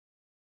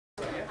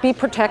Be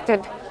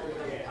protected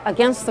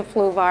against the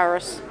flu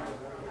virus.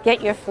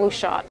 Get your flu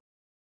shot.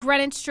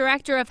 Greenwich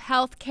Director of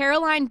Health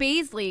Caroline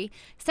Baisley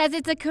says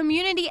it's a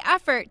community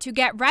effort to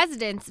get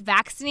residents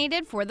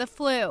vaccinated for the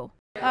flu.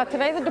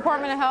 Today the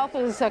Department of Health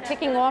is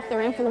kicking off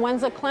their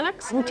influenza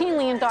clinics.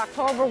 Routinely in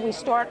October we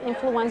start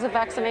influenza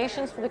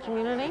vaccinations for the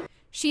community.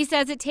 She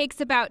says it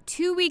takes about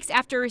 2 weeks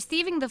after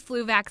receiving the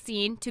flu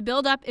vaccine to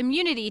build up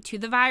immunity to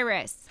the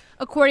virus.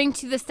 According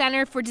to the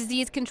Center for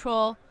Disease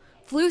Control,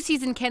 flu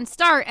season can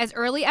start as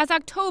early as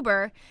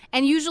October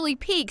and usually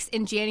peaks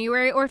in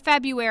January or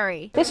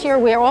February. This year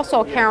we are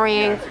also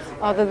carrying,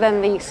 other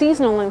than the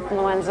seasonal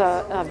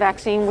influenza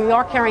vaccine, we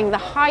are carrying the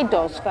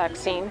high-dose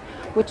vaccine,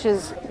 which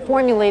is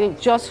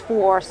formulated just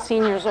for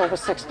seniors over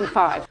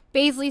 65.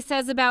 Baisley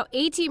says about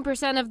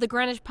 18% of the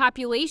Greenwich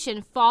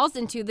population falls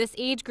into this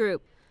age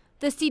group.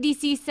 The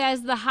CDC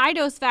says the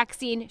high-dose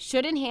vaccine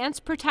should enhance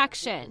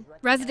protection.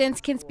 Residents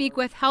can speak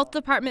with Health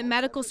Department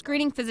medical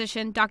screening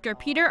physician Dr.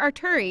 Peter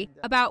Arturi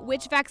about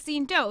which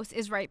vaccine dose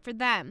is right for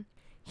them.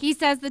 He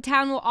says the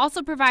town will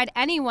also provide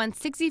anyone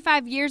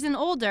 65 years and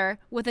older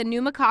with a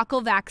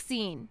pneumococcal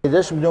vaccine.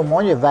 This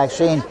pneumonia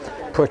vaccine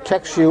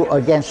protects you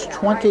against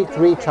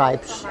 23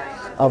 types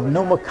of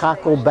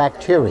pneumococcal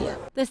bacteria.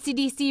 The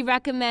CDC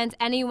recommends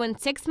anyone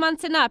 6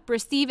 months and up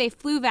receive a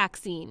flu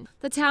vaccine.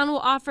 The town will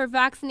offer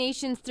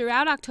vaccinations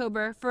throughout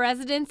October for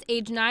residents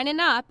age 9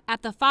 and up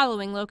at the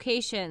following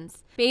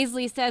locations.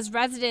 Baisley says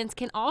residents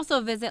can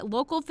also visit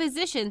local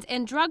physicians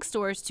and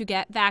drugstores to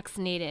get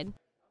vaccinated.